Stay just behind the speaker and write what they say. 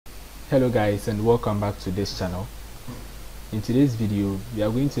Hello guys, and welcome back to this channel. In today's video we are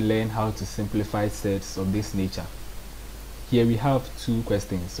going to learn how to simplify sets of this nature. Here we have two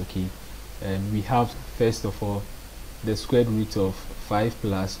questions, okay, and we have first of all the square root of 5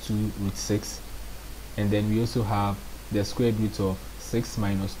 plus 2 root 6, and then we also have the square root of 6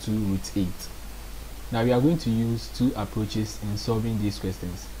 minus 2 root 8. Now we are going to use two approaches in solving these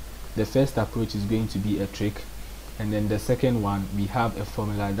questions. The first approach is going to be a trick, and then the second one, we have a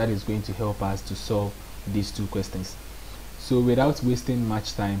formula that is going to help us to solve these two questions. So without wasting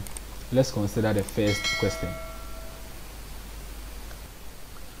much time, let's consider the first question.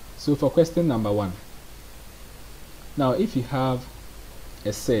 So for question number 1, now if you have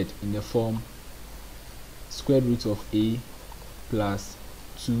a set in the form square root of a plus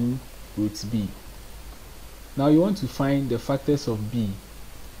 2 root b, now you want to find the factors of b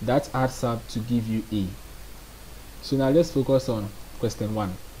that adds up to give you a. So now let's focus on question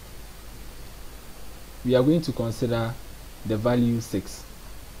 1. We are going to consider the value 6.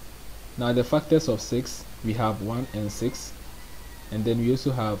 Now the factors of 6, we have 1 and 6, and then we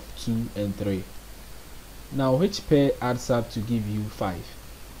also have 2 and 3. Now which pair adds up to give you 5?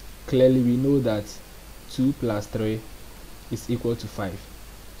 Clearly we know that 2 plus 3 is equal to 5.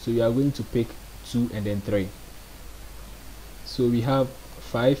 So we are going to pick 2 and then 3. So we have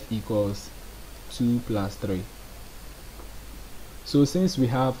 5 equals 2 plus 3. So since we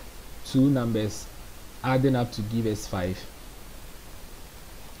have two numbers adding up to give us 5,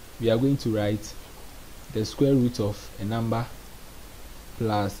 we are going to write the square root of a number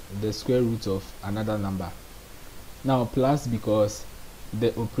plus the square root of another number. Now plus because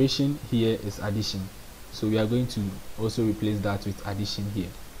the operation here is addition, so we are going to also replace that with addition here.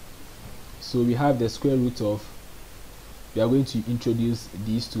 So we have the square root of, we are going to introduce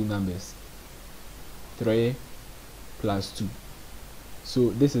these two numbers, 3 plus 2.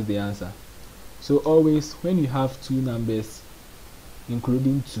 So this is the answer. So always when you have two numbers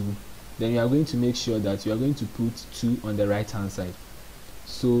including 2, then you are going to make sure that you are going to put 2 on the right hand side.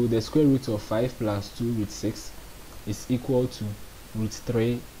 So the square root of 5 plus 2 root 6 is equal to root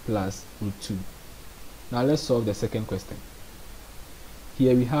 3 plus root 2. Now let's solve the second question.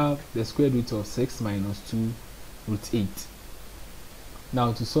 Here we have the square root of 6 minus 2 root 8.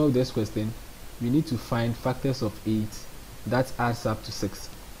 Now to solve this question, we need to find factors of 8 that adds up to 6.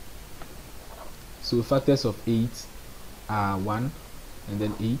 So factors of 8 are 1 and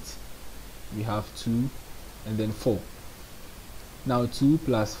then 8, we have 2 and then 4. Now 2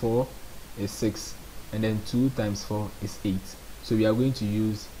 plus 4 is 6, and then 2 times 4 is 8. So we are going to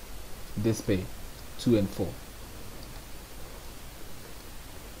use this pair, 2 and 4.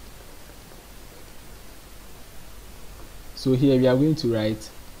 So here we are going to write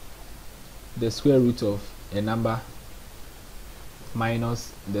the square root of a number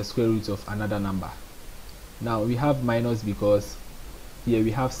minus the square root of another number. Now we have minus because here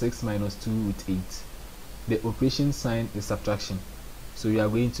we have 6 minus 2 root 8. The operation sign is subtraction, so we are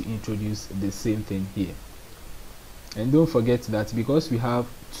going to introduce the same thing here. And don't forget that because we have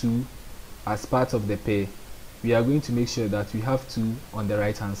 2 as part of the pair, we are going to make sure that we have 2 on the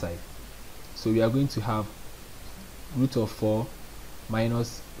right hand side. So we are going to have root of 4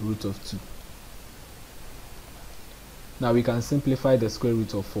 minus root of 2. Now we can simplify the square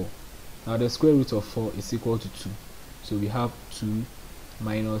root of 4. Now the square root of 4 is equal to 2. So we have 2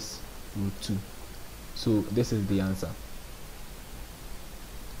 minus root 2. So this is the answer.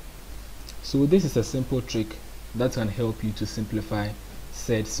 So this is a simple trick that can help you to simplify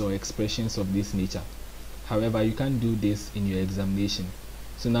sets or expressions of this nature. However, you can't do this in your examination.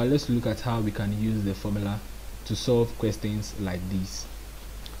 So now let's look at how we can use the formula to solve questions like these.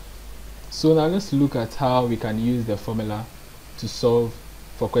 So now let's look at how we can use the formula to solve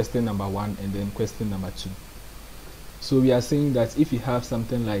for question number 1 and then question number 2. So we are saying that if you have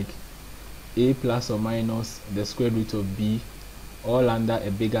something like a plus or minus the square root of b all under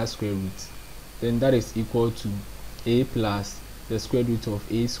a bigger square root, then that is equal to a plus the square root of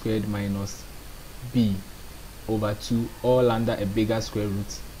a squared minus b over 2 all under a bigger square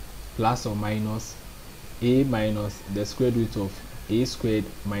root plus or minus a minus the square root of a squared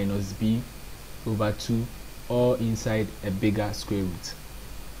minus b over 2 all inside a bigger square root.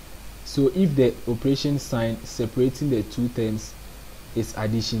 So if the operation sign separating the two terms is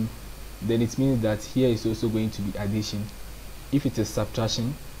addition, then it means that here is also going to be addition. If it is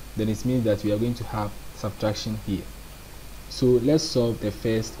subtraction, then it means that we are going to have subtraction here. So let's solve the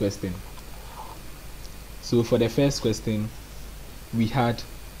first question. So for the first question, we had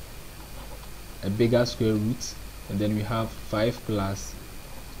a bigger square root, and then we have 5 plus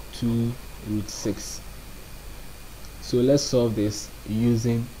 2 root 6. So let's solve this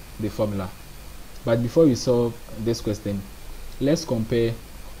using the formula. But before we solve this question, let's compare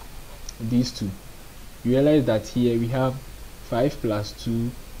these two. You realize that here we have 5 plus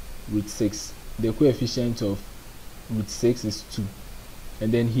 2 root 6. The coefficient of root 6 is 2.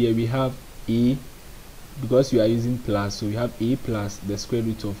 And then here we have a, because we are using plus, so we have a plus the square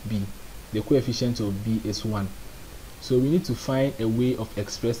root of b. The coefficient of b is 1. So we need to find a way of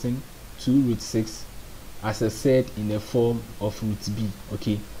expressing 2 root 6 as a set in the form of root b.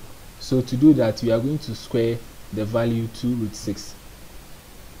 Okay, so to do that, we are going to square the value 2 root 6.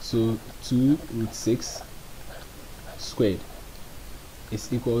 So 2 root 6 squared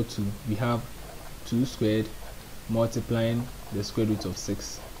is equal to, we have 2 squared multiplying the square root of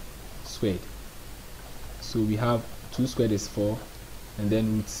 6 squared. So we have 2 squared is 4, and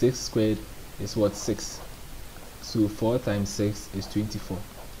then root 6 squared is what? 6. So 4 times 6 is 24.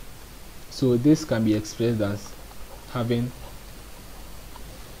 So this can be expressed as having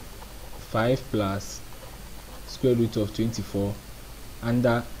 5 plus square root of 24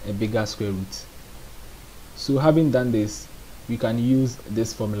 under a bigger square root. So having done this, we can use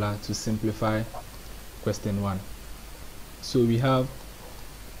this formula to simplify question 1. So we have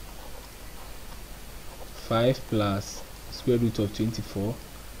 5 plus square root of 24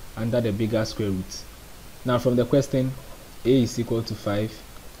 under the bigger square root. Now from the question, a is equal to 5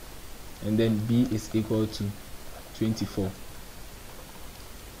 and then b is equal to 24.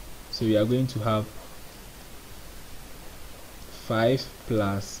 So we are going to have 5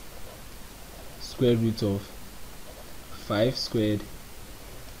 plus square root of 5 squared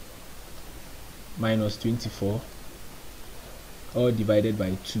minus 24, all divided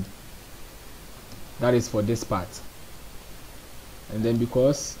by 2. That is for this part. And then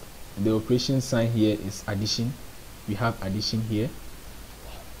because the operation sign here is addition, we have addition here.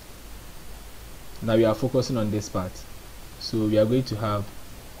 Now we are focusing on this part. So we are going to have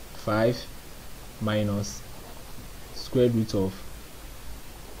 5 minus square root of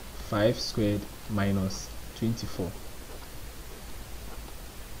 5 squared minus 24,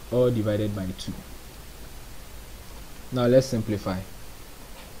 all divided by 2. Now let's simplify.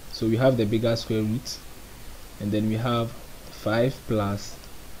 So we have the bigger square root, and then we have 5 plus,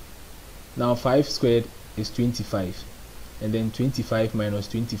 now 5 squared is 25, and then 25 minus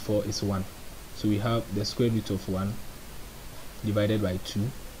 24 is 1. So we have the square root of 1 divided by 2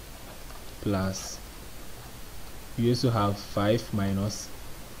 plus, we also have 5 minus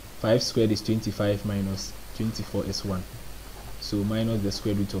 5 squared is 25 minus 24 is 1. So minus the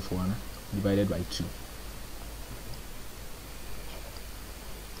square root of 1 divided by 2.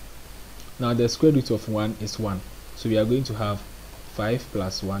 Now the square root of 1 is 1. So we are going to have 5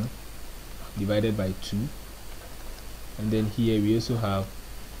 plus 1 divided by 2. And then here we also have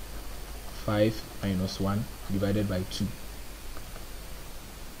 5 minus 1 divided by 2.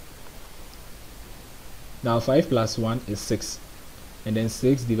 Now 5 plus 1 is 6. And then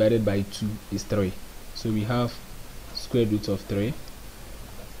 6 divided by 2 is 3. So we have square root of 3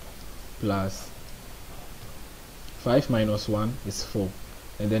 plus 5 minus 1 is 4.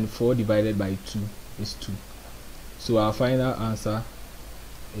 And then 4 divided by 2 is 2. So our final answer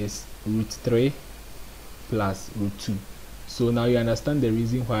is root 3 plus root 2. So now you understand the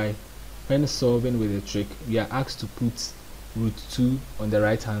reason why when solving with a trick, we are asked to put root 2 on the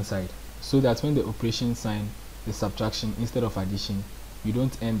right hand side, so that when the operation sign is subtraction instead of addition, you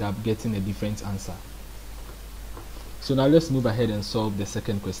don't end up getting a different answer. So now let's move ahead and solve the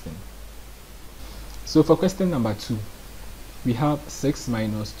second question. So for question number 2, we have 6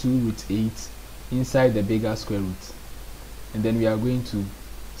 minus 2 root 8 inside the bigger square root, and then we are going to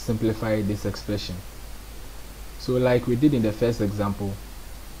simplify this expression. So like we did in the first example,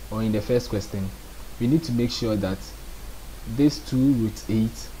 or in the first question, we need to make sure that this 2 root 8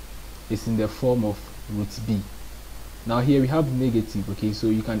 is in the form of root b. Now here we have negative, okay, so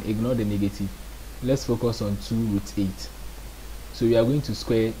you can ignore the negative. Let's focus on 2 root 8. So we are going to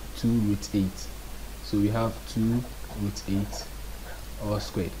square 2 root 8. So we have 2 root 8 all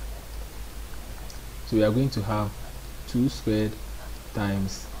squared. So we are going to have 2 squared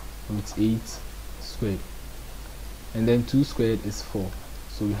times root 8 squared. And then 2 squared is 4.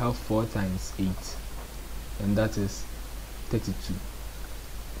 So we have 4 times 8. And that is 32.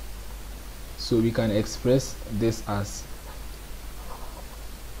 So we can express this as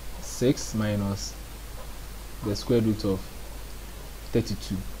 6 minus the square root of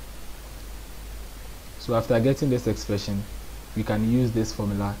 32. So after getting this expression, we can use this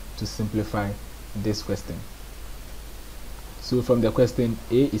formula to simplify this question. So from the question,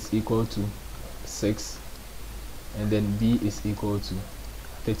 a is equal to 6 and then b is equal to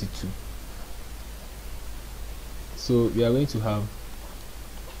 32. So we are going to have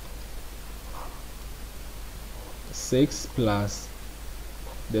 6 plus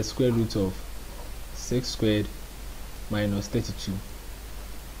the square root of 6 squared minus 32,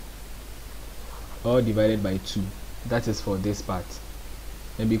 all divided by 2. That is for this part.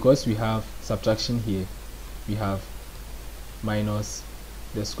 And because we have subtraction here, we have minus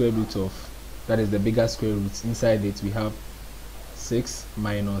the square root of, that is the bigger square root. Inside it we have 6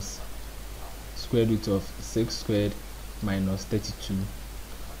 minus square root of 6 squared minus 32,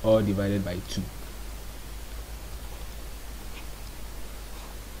 all divided by 2.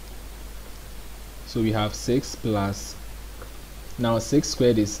 So we have 6 plus, now 6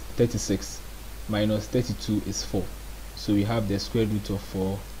 squared is 36 minus 32 is 4. So we have the square root of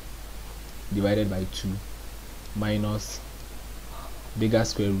 4 divided by 2 minus bigger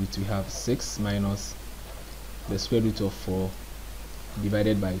square root. We have 6 minus the square root of 4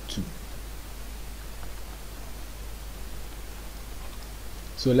 divided by 2.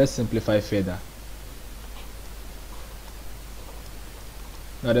 So let's simplify further.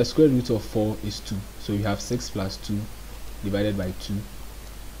 Now the square root of 4 is 2. So we have 6 plus 2 divided by 2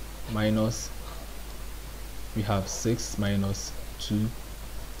 minus, we have 6 minus 2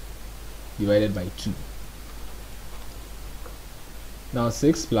 divided by 2. Now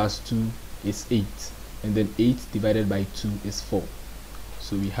 6 plus 2 is 8, and then 8 divided by 2 is 4.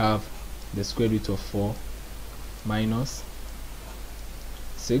 So we have the square root of 4 minus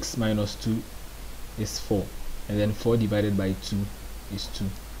 6 minus 2 is 4, and then 4 divided by 2 is 2.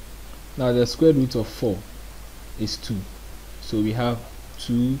 Now the square root of 4 is 2. So we have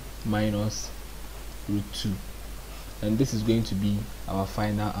 2 minus root 2, and this is going to be our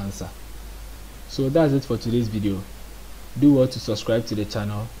final answer. So that's it for today's video. Do well to subscribe to the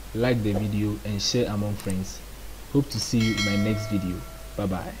channel, like the video, and share among friends. Hope to see you in my next video. Bye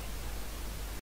bye.